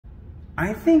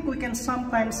I think we can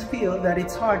sometimes feel that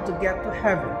it's hard to get to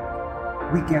heaven.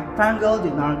 We get tangled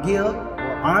in our guilt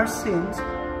or our sins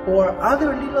or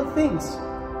other little things.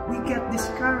 We get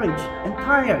discouraged and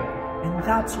tired, and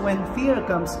that's when fear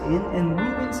comes in and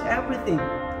ruins everything.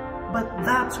 But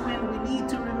that's when we need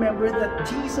to remember that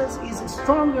Jesus is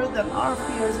stronger than our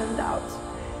fears and doubts.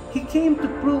 He came to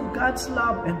prove God's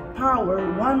love and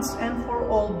power once and for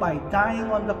all by dying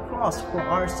on the cross for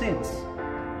our sins.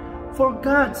 For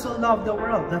God so loved the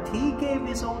world that He gave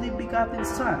His only begotten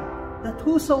Son, that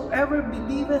whosoever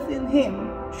believeth in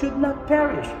Him should not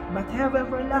perish, but have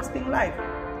everlasting life.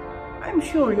 I'm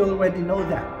sure you already know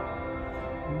that.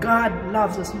 God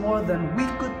loves us more than we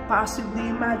could possibly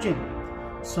imagine.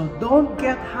 So don't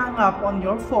get hung up on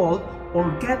your fault or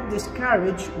get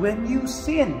discouraged when you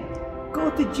sin.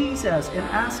 Go to Jesus and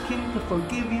ask Him to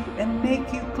forgive you and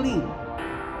make you clean.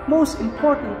 Most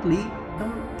importantly,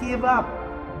 don't give up.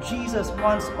 Jesus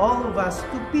wants all of us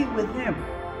to be with Him.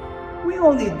 We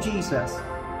all need Jesus,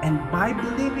 and by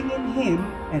believing in Him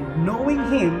and knowing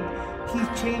Him,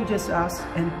 He changes us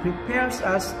and prepares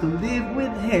us to live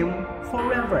with Him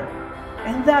forever.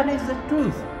 And that is the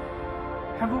truth.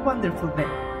 Have a wonderful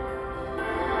day.